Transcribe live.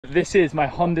this is my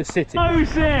Honda City. Oh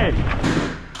shit!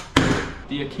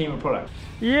 The Yakima product.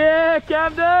 Yeah,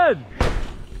 Camden!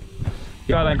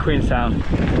 Skyline Queenstown.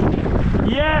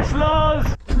 Yes,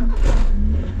 Loz!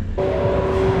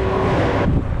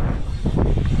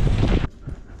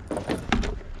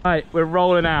 Right, we're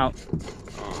rolling out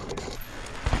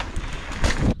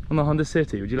on the Honda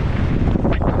City. Would you look?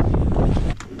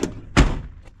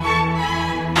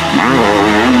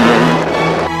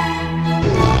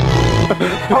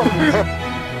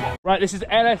 Right, this is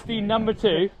LSD number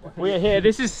 2. We are here.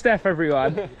 This is Steph,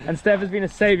 everyone, and Steph has been a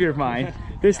saviour of mine.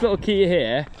 This little key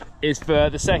here is for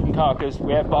the second car because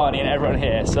we have Barney and everyone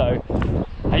here. So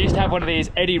I used to have one of these.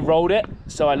 Eddie rolled it,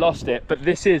 so I lost it. But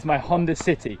this is my Honda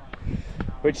City,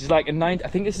 which is like a 90. I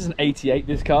think this is an 88.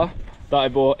 This car that I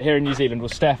bought here in New Zealand. Well,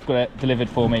 Steph got it delivered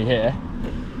for me here,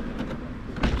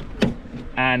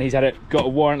 and he's got a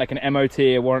warrant, like an MOT,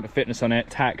 a warrant of fitness on it,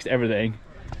 taxed, everything.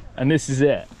 And this is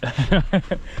it.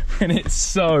 And it's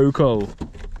so cool.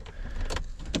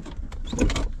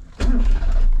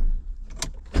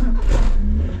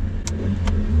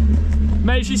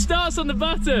 Mate, she starts on the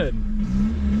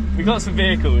button. We got some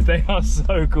vehicles. They are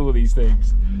so cool, these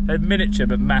things. They're miniature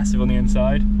but massive on the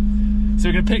inside. So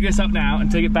we're gonna pick this up now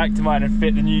and take it back to mine and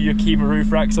fit the new Yakima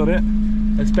roof racks on it.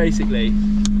 That's basically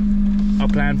our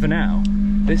plan for now.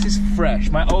 This is fresh.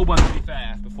 My old one, to be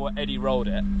fair, before Eddie rolled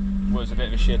it, was a bit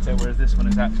of a shitter, whereas this one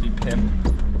is actually pimp.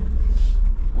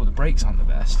 Well, the brakes aren't the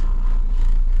best.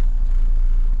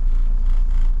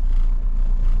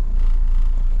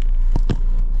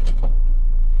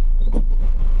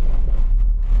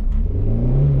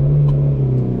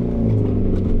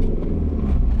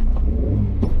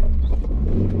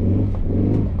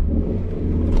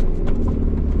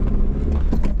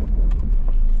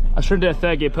 I shouldn't do a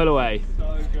third gear pull away.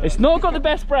 So it's not got the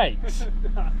best brakes.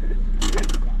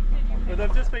 But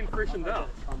they've just been freshened up.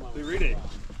 They're ready.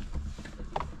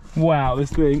 Wow,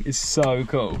 this thing is so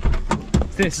cool.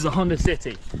 This is a Honda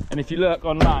City, and if you look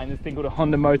online, there's a thing called a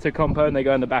Honda Motor Compo, and they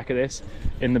go in the back of this,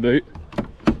 in the boot,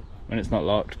 when it's not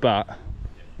locked. But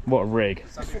what a rig.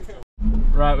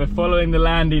 Right, we're following the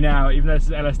Landy now, even though this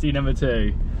is LSD number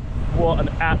 2. What an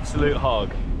absolute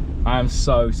hog. I am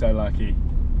so lucky.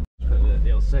 Put the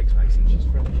L6 back in, she's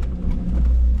fresh.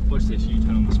 Watch this, you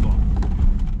turn on the spot.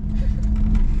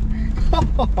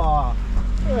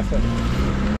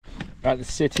 Right, the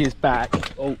City is back.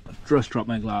 Oh, just dropped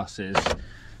my glasses.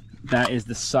 That is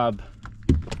the sub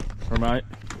remote.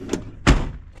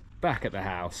 Back at the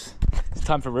house. It's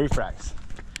time for roof racks.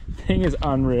 Thing is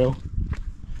unreal.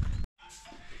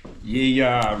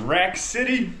 Yeah, Rack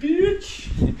City,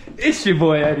 bitch. It's your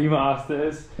boy Eddie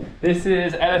Masters. This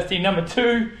is LSD number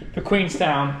 2 for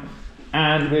Queenstown,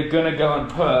 and we're gonna go and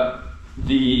put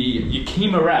the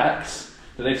Yakima racks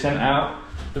that they've sent out,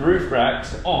 the roof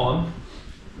racks, on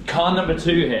car number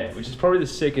 2 here, which is probably the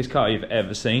sickest car you've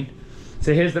ever seen.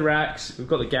 So here's the racks. We've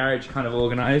got the garage kind of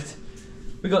organised.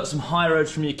 We've got some high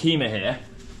roads from Yakima here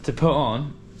to put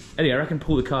on. Eddie, I reckon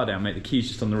pull the car down, mate. The key's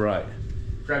just on the right.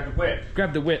 Grab the whip.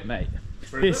 Grab the whip, mate.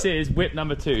 This is whip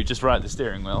number 2, just right at the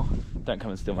steering wheel. Don't come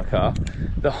and steal my car.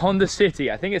 The Honda City,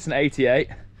 I think it's an 88.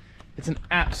 It's an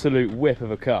absolute whip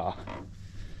of a car.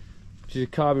 She's a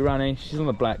carby running, she's on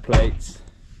the black plates.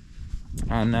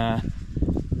 And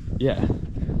yeah.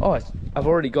 Oh, I've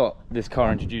already got this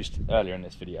car introduced earlier in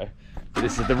this video.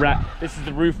 This is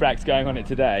the roof racks going on it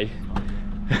today.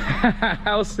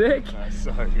 How sick! That's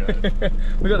so good.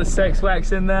 We got the sex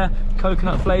wax in there,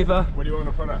 coconut flavour. What do you want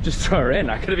to put it? Just throw her in.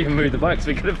 I could have even moved the bike, so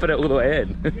we could have put it all the way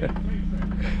in.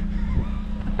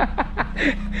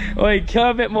 Wait, come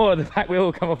a bit more. The back wheel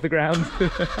will come off the ground.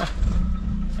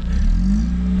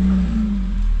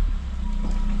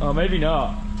 Oh, maybe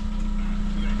not.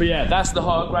 But yeah, that's the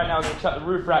hog. Right now we're going to chuck the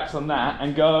roof racks on that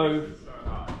and go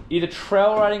either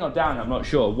trail riding or downhill, I'm not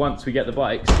sure, once we get the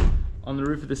bikes on the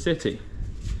roof of the City.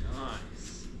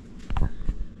 Nice.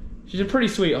 She's a pretty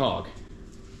sweet hog.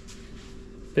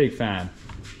 Big fan.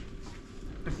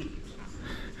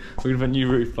 We're going to put new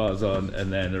roof bars on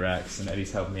and then the racks, and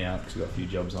Eddie's helping me out because we've got a few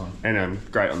jobs on.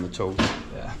 And great on the tools.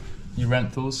 Yeah. New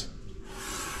rentals?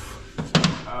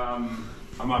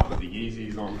 I might put the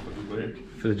Yeezys on for the work.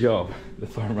 For the job, the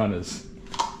foam runners.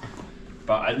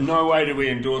 But no way do we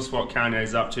endorse what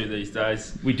Kanye's up to these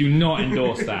days. We do not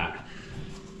endorse that.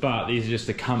 But these are just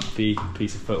a comfy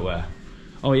piece of footwear.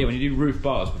 Oh yeah, when you do roof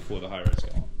bars before the high roads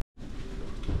go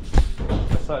on.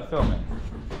 Let's start filming.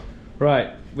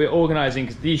 Right, we're organising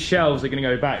because these shelves are going to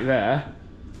go back there,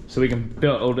 so we can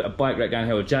build a bike rack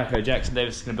downhill. Jackson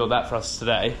Davis is going to build that for us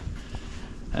today.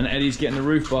 And Eddie's getting the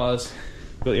roof bars.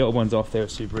 Got the old ones off, they were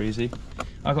super easy.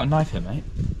 I've got a knife here, mate.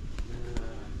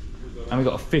 And we've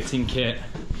got a fitting kit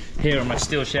here on my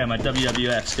steel chair, my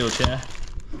WWF steel chair.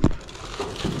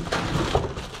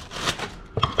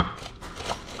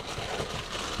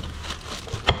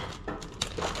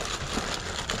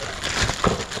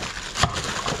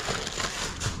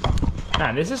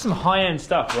 Man, this is some high-end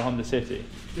stuff for a Honda City.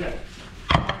 Yeah.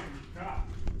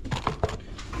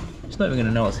 It's not even going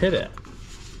to know what's hit it.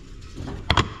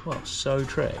 What, so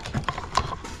trick.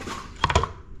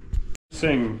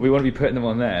 Sing. We want to be putting them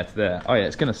on there to there. Oh yeah,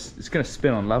 it's gonna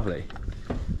spin on lovely.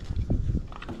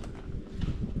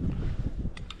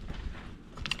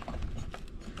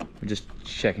 We're just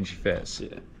checking she fits.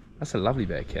 Yeah. That's a lovely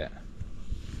bit of kit.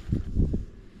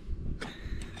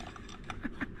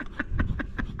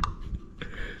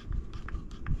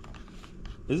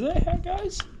 Is that how it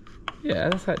goes? Yeah,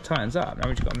 that's how it tightens up. Now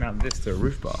we've just got to mount this to a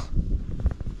roof bar.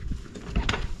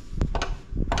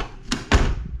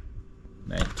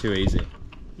 Mate, too easy.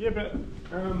 Yeah, but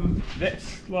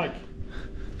that's like.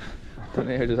 I don't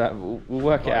know who does that. We'll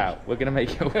work it out. We're gonna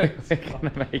make it work. We're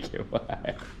gonna make it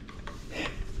work.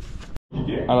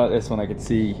 Yeah. I like this one. I could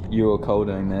see you or Cole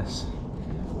doing this.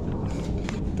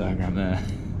 Diagram there.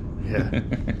 Yeah.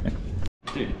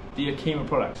 Dude, the Yakima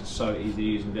products are so easy to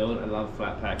use and build. I love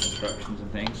flat pack instructions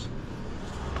and things.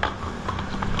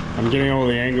 I'm getting all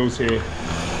the angles here.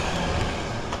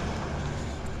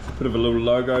 Bit of a little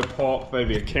logo pop,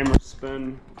 maybe a camera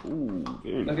spin. Ooh,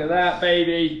 very Look at that,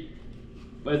 baby.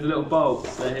 Where's the little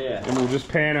bolts? They're here. And we'll just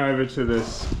pan over to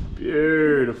this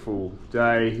beautiful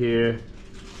day here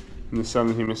in the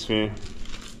Southern Hemisphere.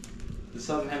 The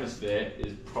Southern Hemisphere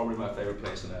is probably my favourite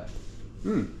place on earth.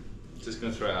 Hmm. Just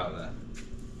gonna throw it out there.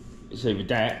 It's either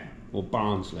that or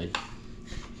Barnsley.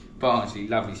 Barnsley,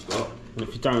 lovely spot. And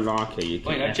if you don't like it, you can.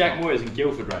 Well, you know, Jack Moyer's in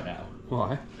Guildford right now.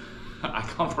 Why? I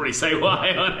can't probably say why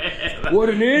on it. What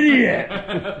an idiot!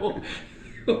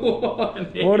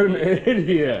 What an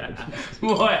idiot!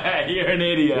 What? You're an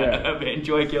idiot. Yeah. But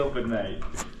enjoy Guildford, mate.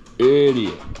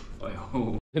 Idiot.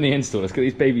 In the install, let's get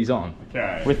these babies on.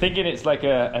 Okay. We're thinking it's like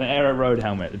an Aero Road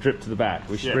helmet, the drip to the back.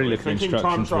 We should really look at the instructions.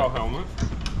 Time trial helmet.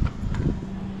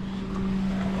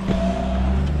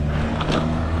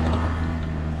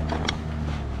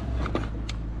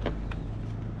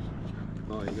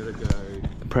 Oh, you gotta go.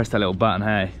 Press that little button,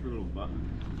 hey. Little button.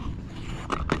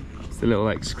 It's the little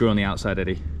like screw on the outside,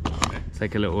 Eddie. Okay. It's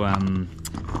like a little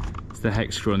it's the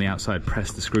hex screw on the outside.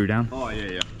 Press the screw down. Oh yeah,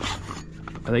 yeah.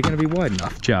 Are they going to be wide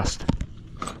enough? Just.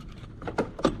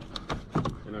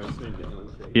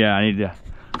 Yeah, I need to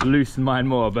loosen mine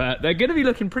more, but they're going to be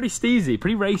looking pretty steezy,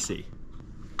 pretty racy.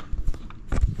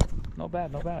 Not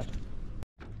bad, not bad.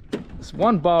 There's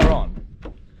one bar on.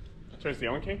 So it's the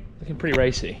Allen key? Looking pretty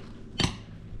racy.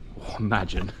 Oh,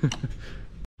 imagine.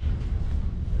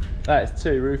 That is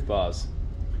 2 roof bars.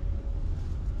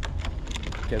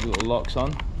 Get the little locks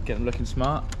on, get them looking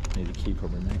smart. Need a key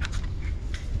probably, mate.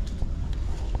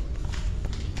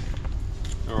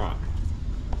 Alright.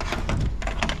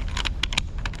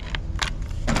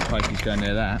 Pikey's going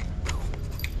near that.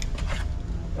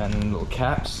 And then little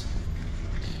caps.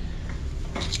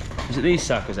 Is it these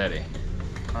suckers, Eddie?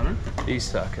 Pardon? These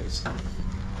suckers.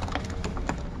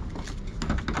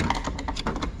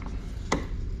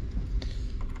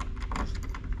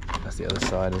 That's the other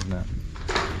side, isn't it?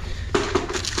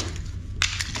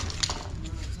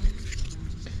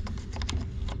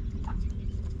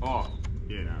 Oh,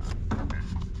 yeah, no.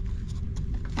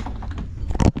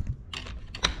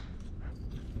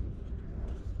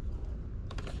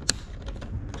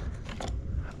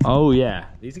 Oh yeah,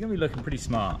 these are going to be looking pretty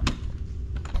smart.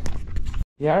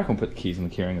 Yeah, I reckon we'll put the keys in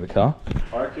the keyring of the car.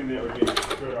 I reckon that would be a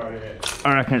good idea.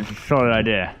 I reckon it's a solid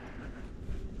idea.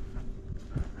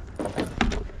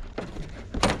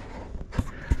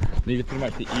 These are pretty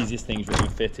much the easiest things we've ever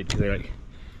fitted because they like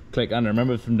click under.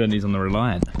 Remember from doing these on the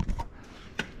Reliant.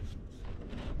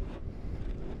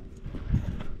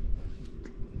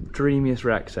 Dreamiest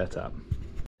rack setup.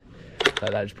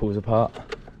 Like that just pulls apart.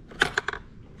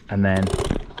 And then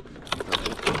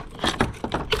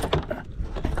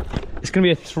it's gonna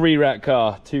be a 3 rack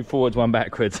car, 2 forwards, 1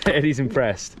 backwards. Eddie's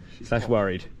impressed, /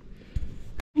 worried.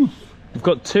 We've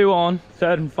got 2 on,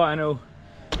 3rd and final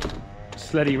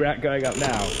sleddy rack going up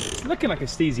now. It's looking like a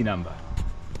steezy number.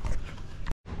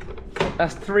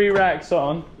 That's 3 racks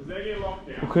on. Does that get locked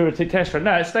down? Equivalent test run.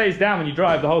 No, it stays down when you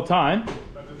drive the whole time.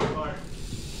 But does it like...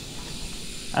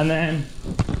 And then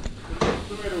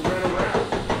It'll run around.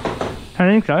 I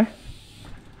think so.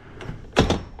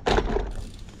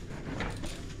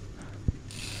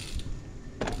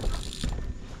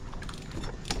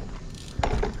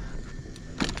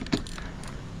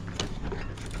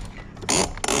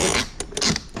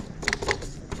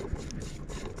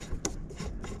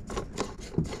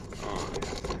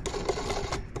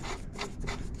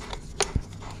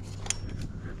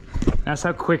 That's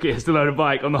how quick it is to load a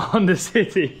bike on the Honda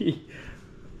City.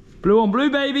 Blue on blue,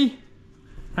 baby.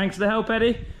 Thanks for the help,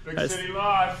 Eddie. Big city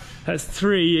life. That's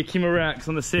 3 Yakima racks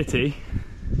on the City.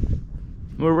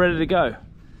 We're ready to go.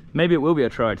 Maybe it will be a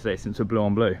try today since we're blue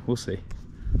on blue. We'll see.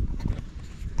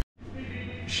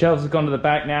 Shelves have gone to the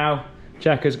back now.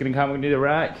 Jacko's gonna come and do the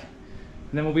rack.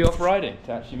 And then we'll be off riding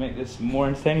to actually make this more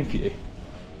entertaining for you.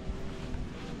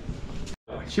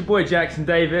 It's your boy Jackson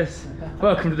Davis.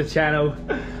 Welcome to the channel.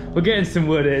 We're getting some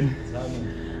wood in.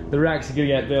 The racks are gonna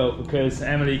get built because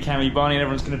Emily, Cammy, Barney and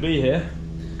everyone's gonna be here.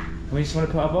 And we just want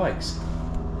to put our bikes.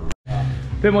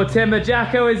 Bit more timber.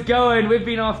 Jacko is going. We've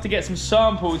been off to get some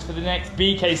samples for the next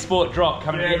BK Sport drop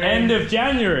coming at the end of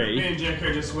January. Me and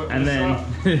Jacko just whipped And this then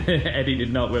up. Eddie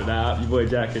did not whip that up. Your boy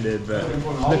Jacko did, but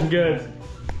looking good.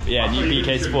 Yeah, new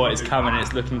BK Sport is coming.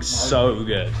 It's looking so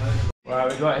good. Right,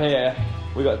 we got here.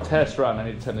 We got test run. I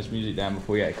need to turn this music down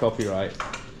before we get a copyright.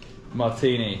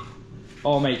 Martini.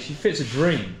 Oh mate, she fits a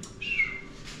dream.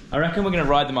 I reckon we're gonna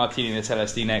ride the Martini in this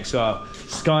LSD next. So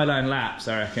skyline laps,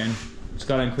 I reckon.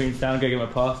 Skyline Queenstown, go get my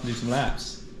pass and do some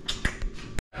laps.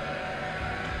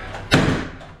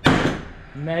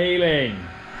 Nailing,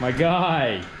 my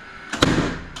guy.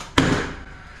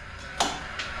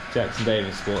 Jackson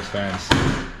Davis, sports fans.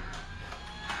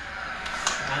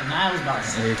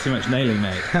 Yeah, too much nailing,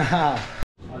 mate.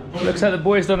 Looks like the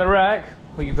boys done the rack.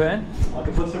 What are you putting? I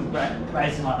can put some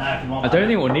racing like that if you want. I don't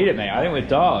think we'll need it, mate. I think we're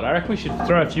dialed. I reckon we should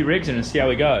throw a few rigs in and see how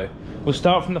we go. We'll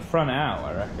start from the front out,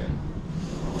 I reckon.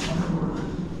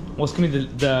 What's gonna be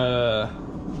the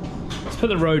let's put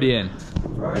the roadie in.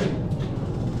 Roadie?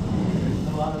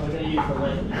 The one we're gonna use for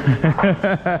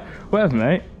later. Where's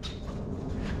mate?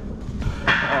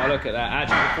 Oh, look at that.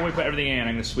 Actually, before we put everything in,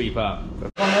 I'm gonna sweep up.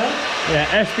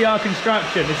 Yeah, SBR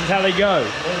Construction. This is how they go.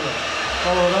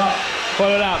 Follow it up.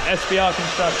 Follow it up, SBR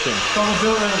Construction. Someone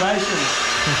built renovations.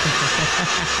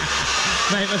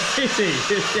 Mate, my city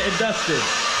is getting dusted.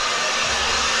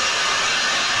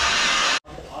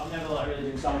 I've never like really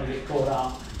been someone to get caught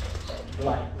up.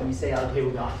 Like when you see other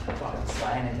people going fucking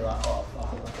slaying and you're like, oh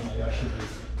fuck, like, maybe I should be.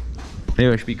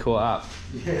 Maybe I should be caught up.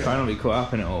 Yeah. Try not to be caught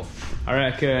up in it all. I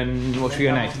reckon, what should we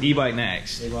go next? E-bike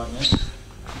next. E-bike next.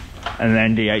 And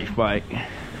then DH bike.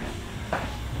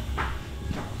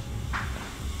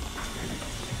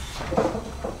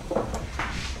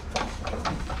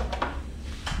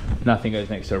 Nothing goes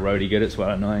next to a roadie good, it's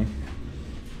well annoying.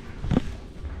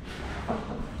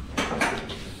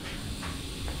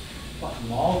 Fucking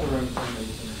miles of room for these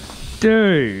things.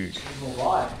 Dude! People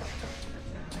like.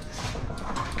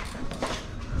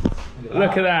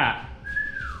 Look at that!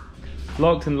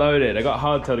 Locked and loaded. I got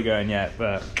hardtail to go in yet,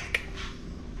 but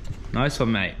nice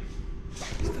one, mate.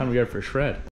 It's time to go for a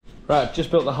shred. Right,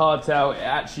 just built the hardtail. It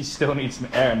actually still needs some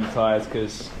air in the tyres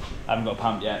because I haven't got a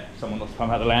pump yet. Someone wants to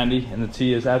pump out the Landy in the 2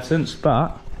 years absence,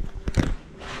 but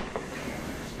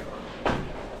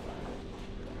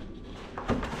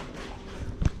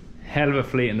hell of a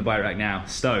fleet in the bike rack now.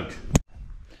 Stoked.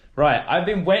 Right, I've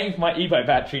been waiting for my e-bike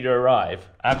battery to arrive.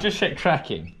 I've just checked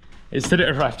tracking. It said it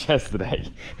arrived yesterday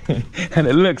and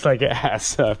it looks like it has,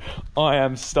 so I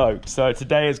am stoked. So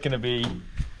today is going to be,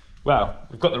 well,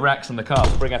 we've got the racks on the car,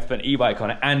 so we're going to have to put an e-bike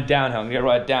on it and downhill. I'm going to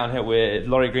ride downhill with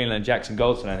Laurie, Greenland and Jackson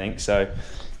Goldstone, I think. So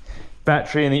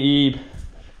battery in the Ebe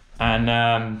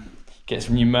and get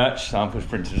some new merch samples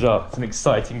printed as well. It's an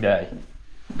exciting day.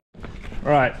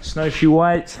 Right, snowshoe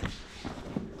white,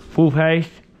 full pace.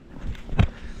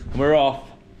 And we're off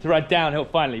to ride downhill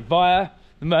finally via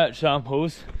the merch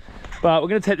samples. But we're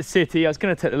going to take the City. I was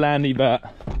going to take the Landy,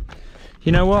 but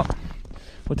you know what?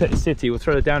 We'll take the City. We'll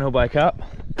throw the downhill bike up.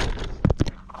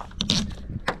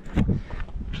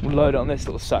 We'll load it on this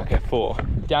little sucker for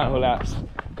downhill laps.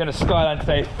 Going to Skyline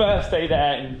today. First day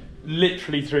there in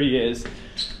literally 3 years.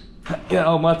 Get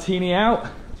old Martini out.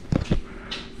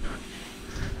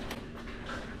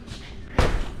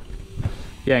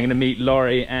 Yeah, I'm going to meet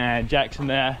Laurie and Jackson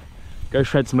there. Go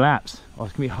shred some laps. Oh,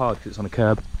 it's going to be hard because it's on a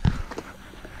curb.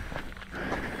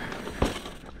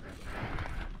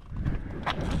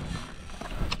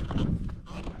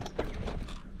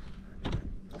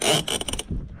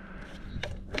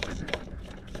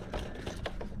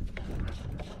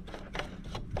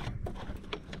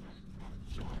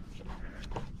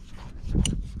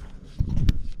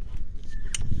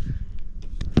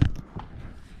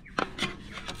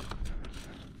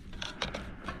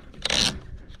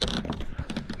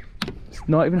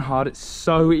 Not even hard, it's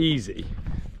so easy.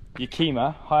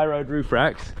 Yakima high road roof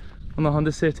racks on the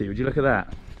Honda City. Would you look at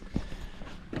that?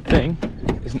 Thing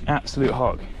is an absolute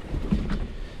hog.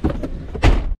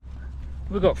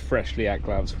 We've got freshly out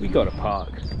gloves. We got to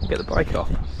park. Get the bike off.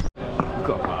 We've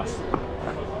got to pass.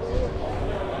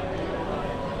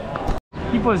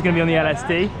 boys going to be on the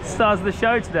LSD. Stars of the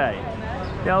show today.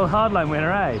 The old hardline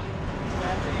winner, eh?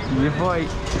 Your boy.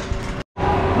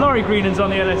 Laurie Greenland's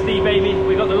on the LSD, baby.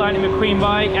 We got the Lightning McQueen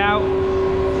bike out.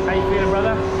 How you feeling,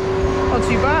 brother? Not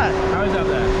too bad. How is it up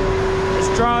there? It's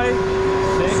dry.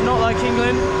 Sick. It's not like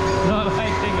England. Not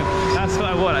like England. That's what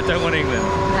I want. I don't want England.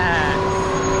 Nah.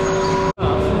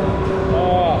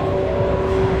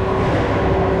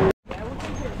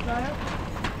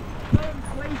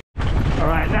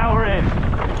 Alright, now we're in.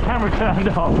 Camera turned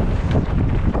off.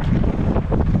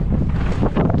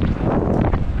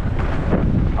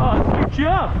 Oh, good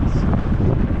jumps!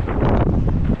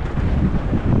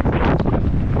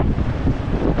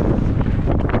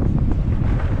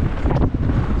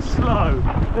 Slow.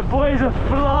 The boys are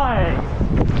flying.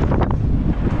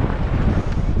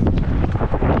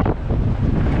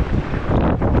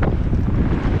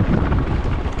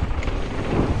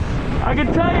 I can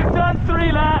tell you've done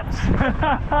 3 laps.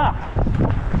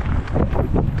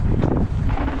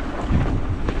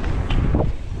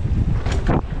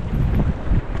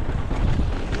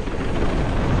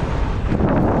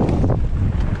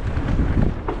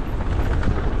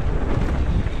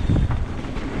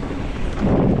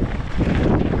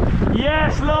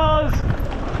 Yes, Loz!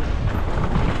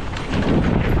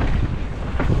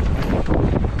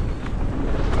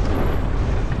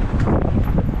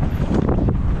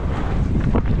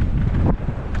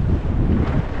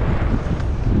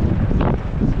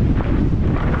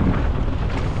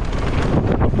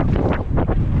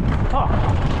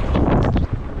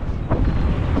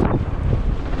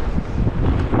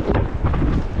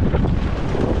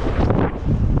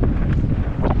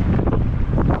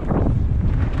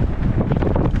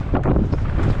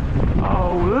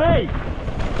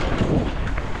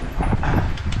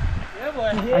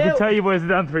 I can tell you boys have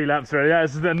done 3 laps already.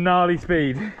 That's a gnarly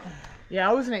speed. Yeah,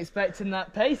 I wasn't expecting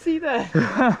that pace either.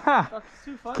 It's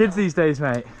too fun. Kids these days,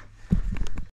 mate.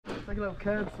 It's like a little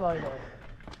curb slider.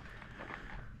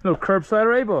 Little curb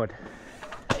slider, eh, bud?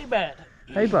 Hey, bud.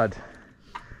 Hey, bud.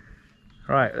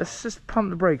 Right, let's just pump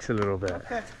the brakes a little bit.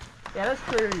 Okay. Yeah, let's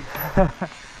cruise.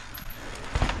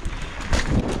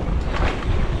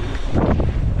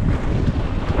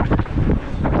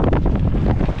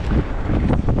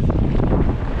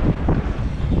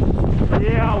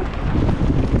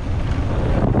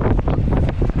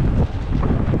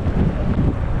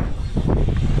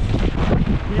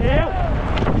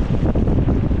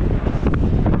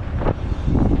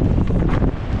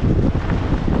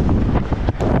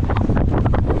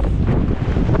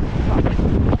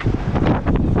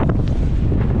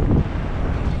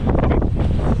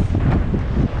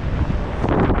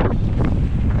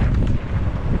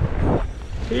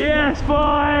 Yes,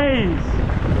 boys!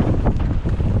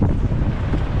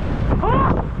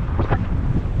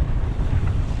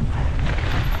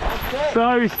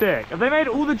 So sick. Have they made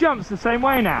all the jumps the same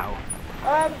way now?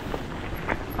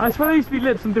 I swear there used to be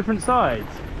lips on different sides.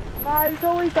 Nah, it's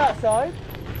always that side.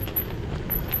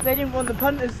 They didn't want the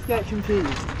punters to get confused.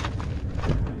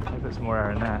 I'll put some more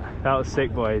air in that. That was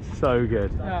sick, boys. So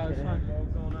good. No, it's fine.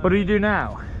 What do you do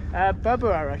now?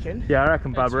 Bubba, I reckon. Yeah, I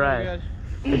reckon That's Bubba, really eh? good.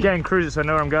 Again, cruise it so I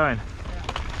know where I'm going. Yeah,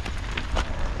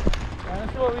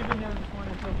 that's what we've been doing this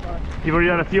morning so far. You've already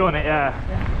done a few on it, yeah.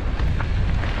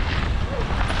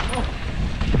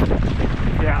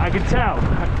 Yeah, I can tell.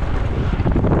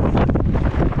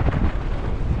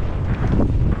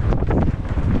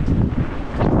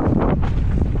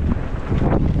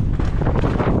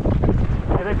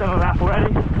 Yeah, they've done a lap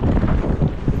already.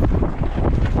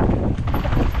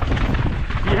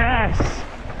 Yes!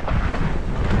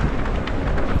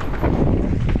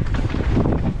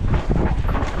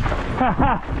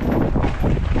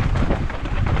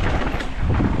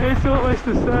 It's almost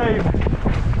the same.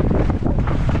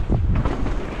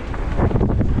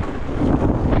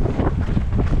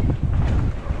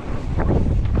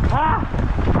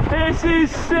 This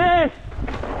is sick!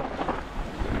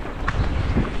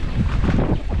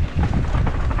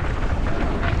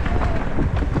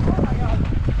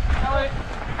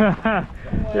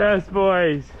 Yes,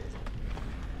 boys.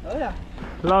 Oh yeah.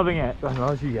 Loving it. As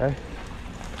long as you go.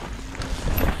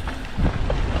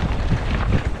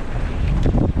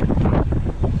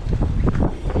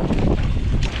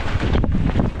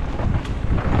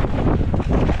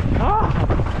 Ah!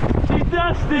 She's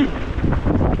dusty!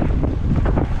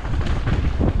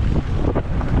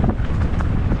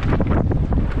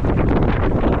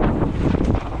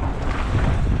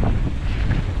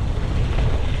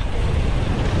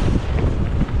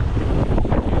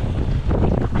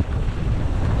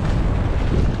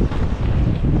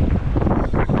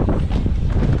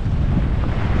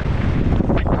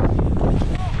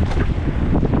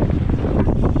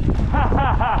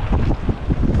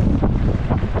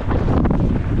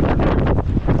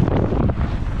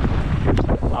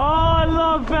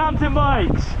 mountain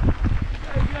bikes, So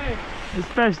good.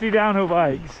 especially downhill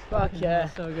bikes. Fuck yeah,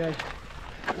 so good.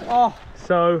 Oh,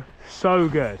 So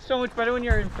good. so much better when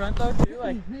you're in front though too.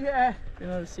 Like, yeah. You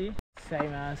know what to see?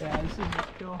 Same as. Yeah, this is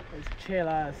cool. It's chill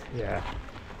as. Yeah.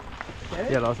 Get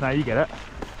it? Yeah, Lars, now you get it.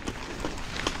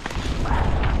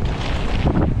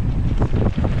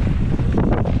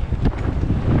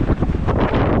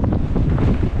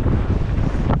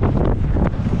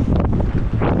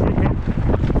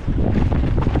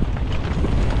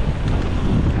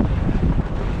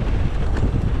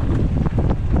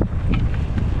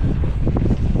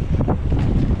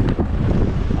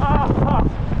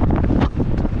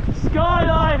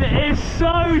 Skyline is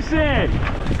so sick!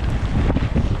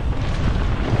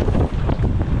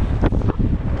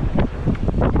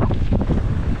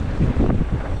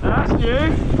 That's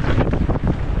new.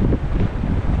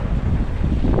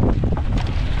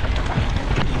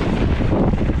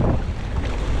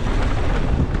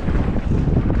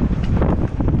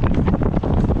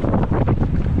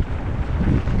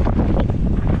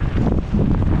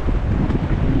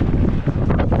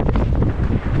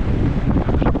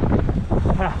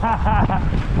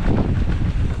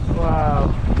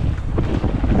 Wow.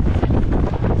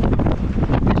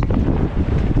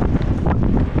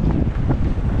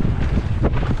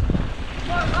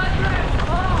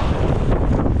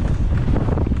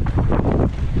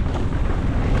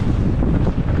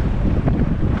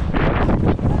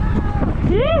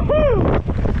 Yoo-hoo!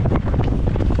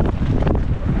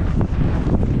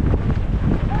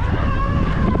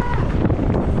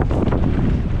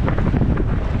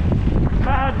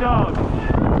 Mad dog.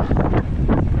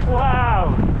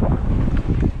 Wow.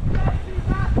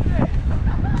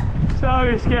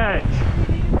 So sketch.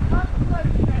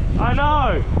 I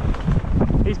know.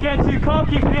 He's getting too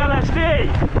cocky for the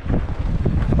LSD.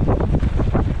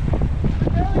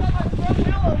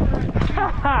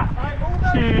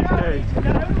 Huge dude.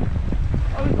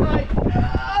 I was like,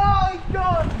 oh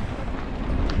god!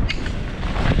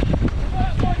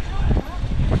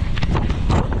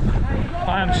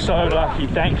 I am so lucky.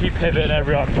 Thank you, Pivot and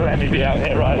everyone, for letting me be out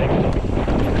here riding.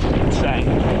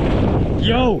 Insane.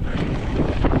 Yo!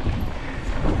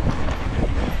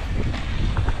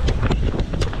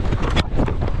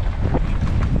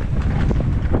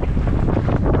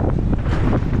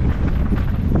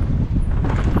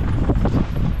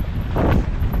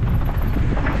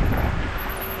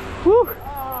 Woo!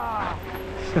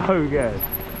 So good.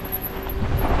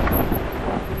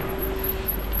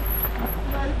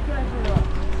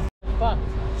 Fun.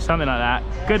 Something like that.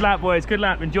 Good lap, boys. Good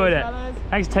lap. Enjoyed it.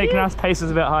 Thanks for taking us. Pace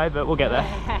was a bit high, but we'll get there.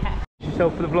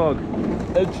 Yourself for the vlog.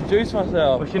 Introduce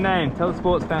myself. What's your name? Tell the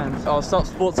sports fans. Oh, what's up,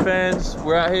 sports fans?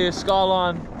 We're out here,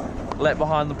 Skyline. Left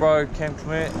behind the bro, came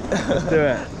commit. Let's do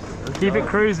it. Keep it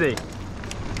cruisy.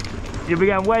 You'll be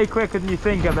going way quicker than you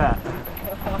think, I bet.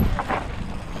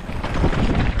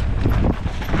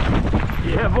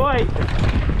 Yeah, boy.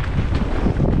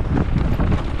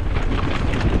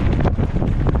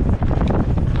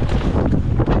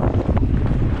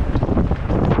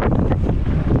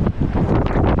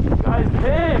 Guys,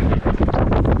 pin.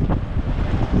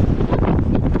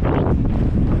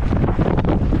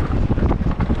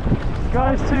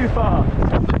 Guy's too far.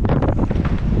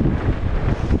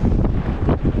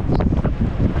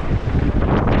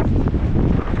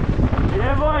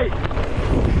 Yeah, boy.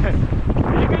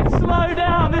 You can slow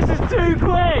down. This is too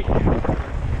quick.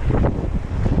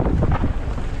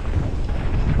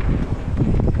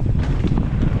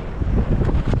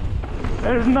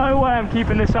 There's no way I'm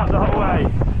keeping this up the whole way.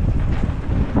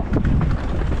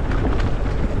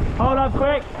 Hold up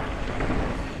quick.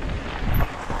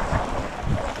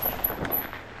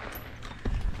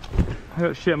 I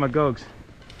got shit in my gogs.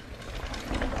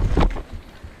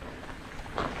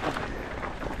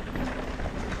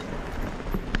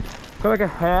 Got like a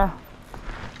hair.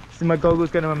 See my goggles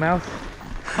going to my mouth.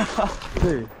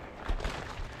 Dude.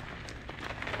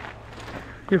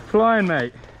 You're flying,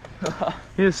 mate. You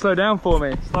need to slow down for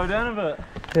me. Slow down a bit.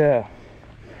 Yeah.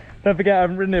 Don't forget I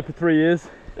haven't ridden here for 3 years.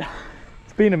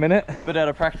 It's been a minute. Bit out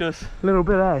of practice. A little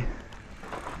bit, eh?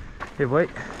 Here, wait.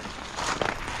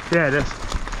 Yeah, just.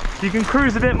 You can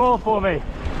cruise a bit more for me.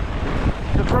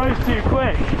 The bro's too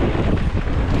quick.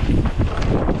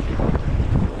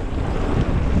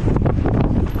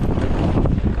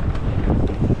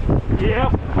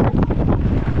 Yep.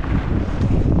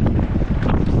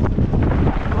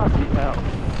 Bloody hell.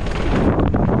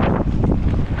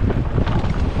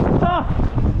 Ah!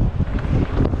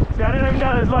 See, I didn't even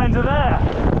know those lines are there.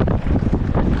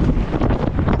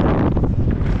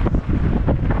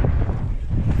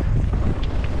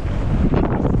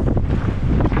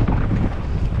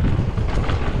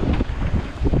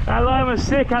 one was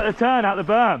sick at the turn, out the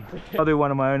berm. I'll do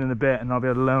one of my own in a bit and I'll be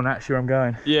able to learn actually where I'm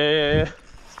going. Yeah.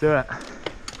 Let's do it.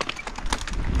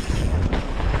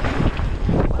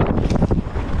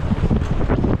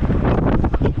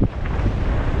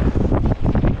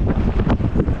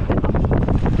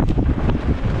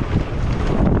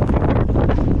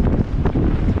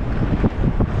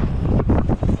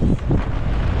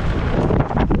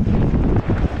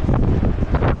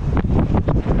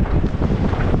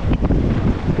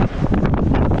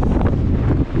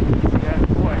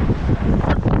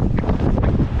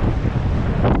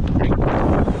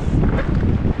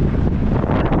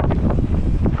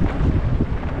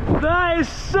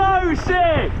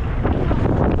 Sick!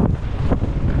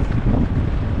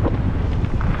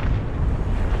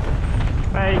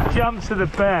 Mate, jumps are the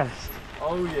best.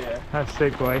 Oh yeah. That's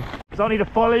sick, boy. Does I need to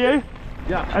follow you?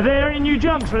 Yeah. Are there any new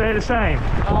jumps or are they the same?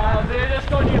 They just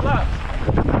got new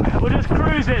laps. We'll just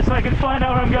cruise it so I can find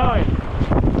out where I'm going.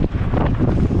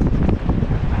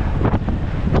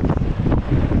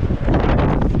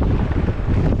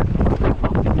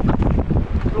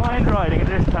 Blind riding at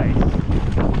this pace.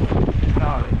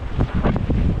 Gnarly.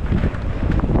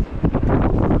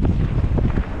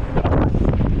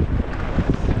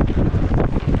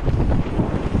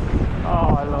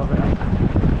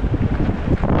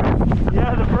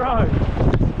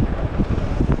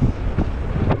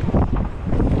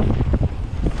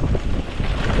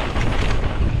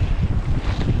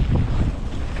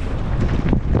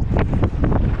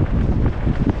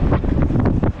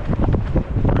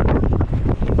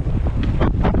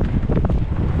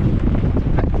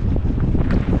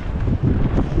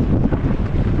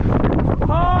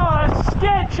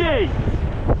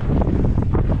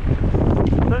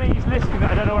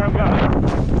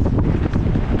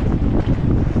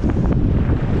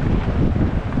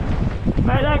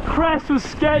 Crest was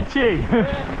sketchy.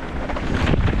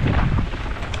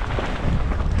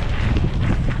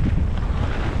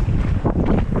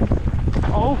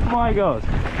 Oh my god.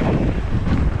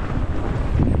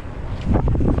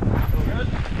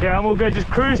 Yeah, I'm all good. Just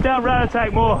cruise down Rat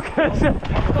Attack more.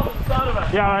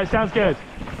 Yeah, alright, sounds good.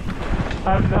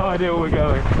 I have no idea where we're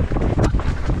going.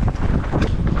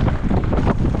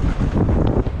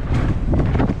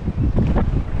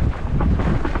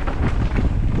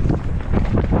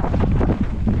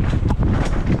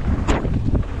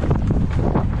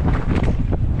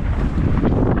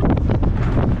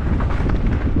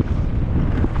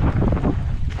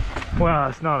 Wow,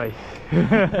 that's gnarly.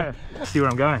 See where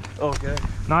I'm going. Okay.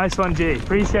 Nice one, G.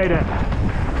 Appreciate it.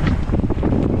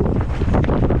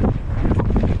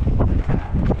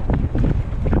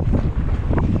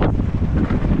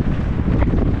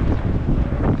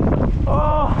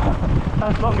 Oh,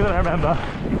 that's longer than I remember.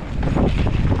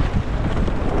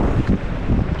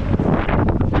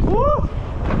 Woo!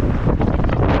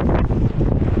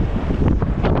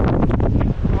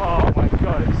 Oh my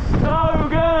god, it's so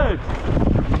good!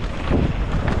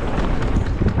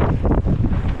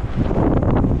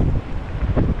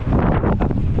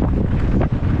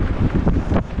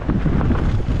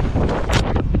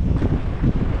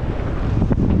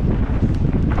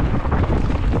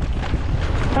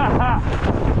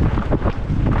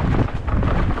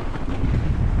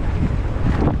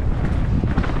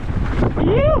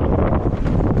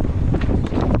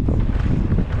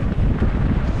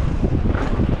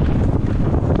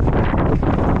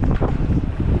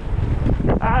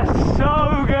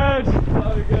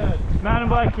 Mountain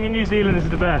biking in New Zealand is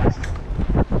the best.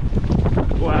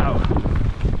 Wow.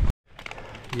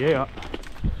 Yeah.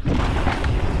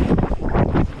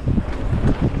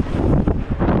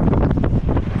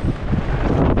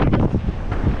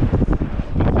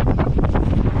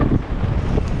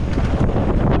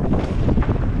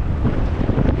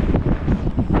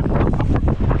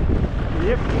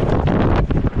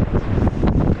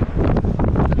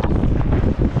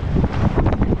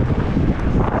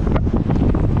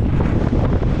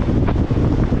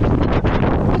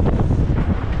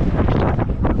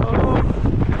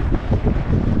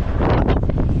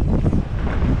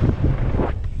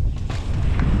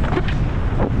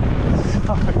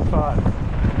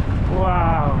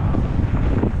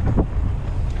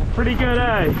 Pretty good,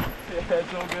 eh? Yeah,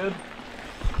 it's all good.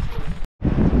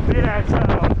 Yeah, it's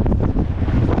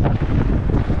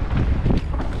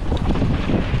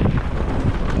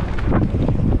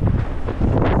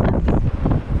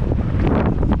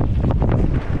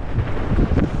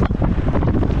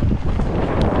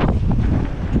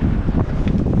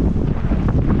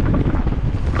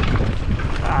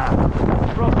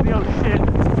rocking the old shit.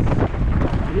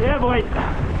 Yeah, boy.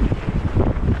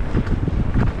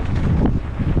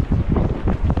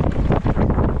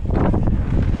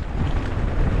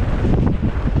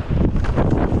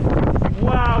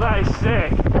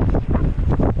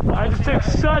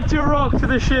 Such a rock to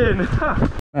the shin.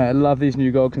 I love these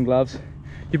new goggles and gloves.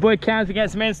 Your boy Cam's been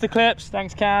getting some Insta clips.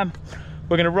 Thanks, Cam.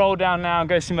 We're gonna roll down now and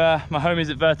go see my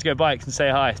homies at Vertigo Bikes and say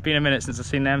hi. It's been a minute since I've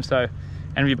seen them, so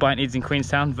any of your bike needs in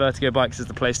Queenstown, Vertigo Bikes is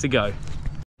the place to go.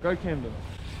 Go Camden.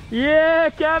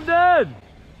 Yeah, Camden!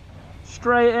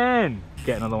 Straight in.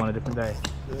 Get another one a different day.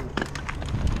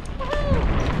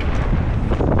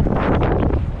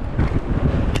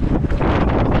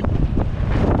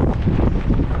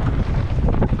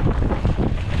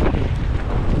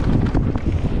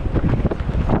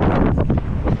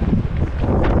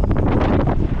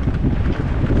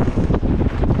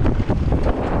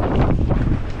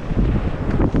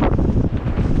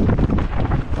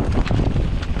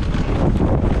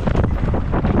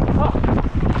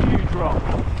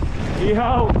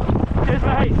 Yo, cheers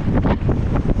mate.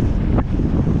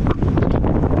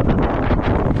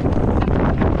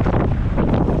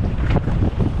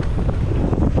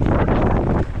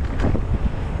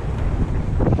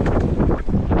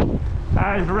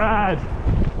 That is rad.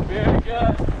 Very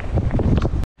good.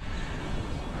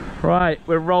 Right,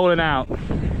 we're rolling out.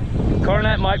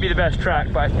 Coronet might be the best track,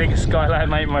 but I think Skyline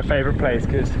might be my favourite place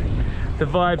because the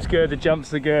vibe's good, the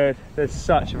jumps are good. There's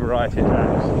such a variety of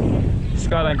tracks.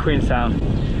 Skyline Queenstown,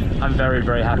 I'm very,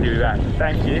 very happy to be back.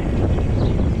 Thank you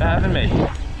for having me.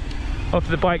 Off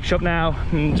to the bike shop now,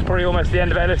 and it's probably almost the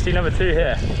end of LSD number 2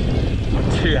 here.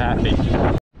 I'm too happy.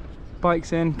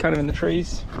 Bike's in, kind of in the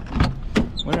trees.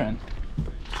 We're in.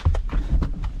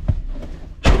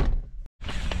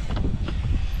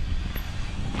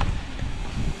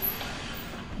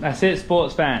 That's it,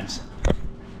 sports fans.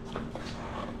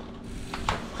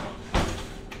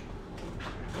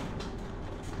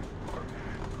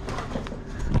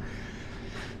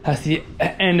 That's the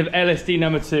end of LSD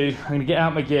number 2. I'm gonna get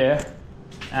out my gear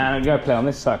and I'm gonna go play on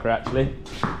this sucker actually.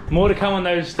 More to come on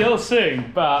those still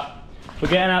soon, but we're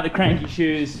getting out the cranky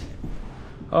shoes.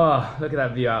 Oh, look at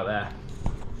that view out there.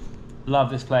 Love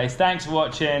this place. Thanks for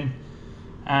watching,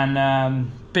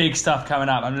 and big stuff coming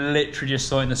up. I'm literally just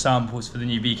sorting the samples for the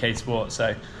new BK Sport,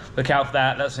 so look out for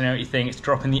that. Let us know what you think. It's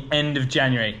dropping the end of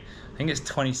January. I think it's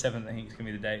 27th, I think it's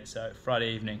gonna be the date, so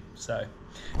Friday evening. So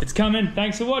it's coming.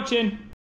 Thanks for watching.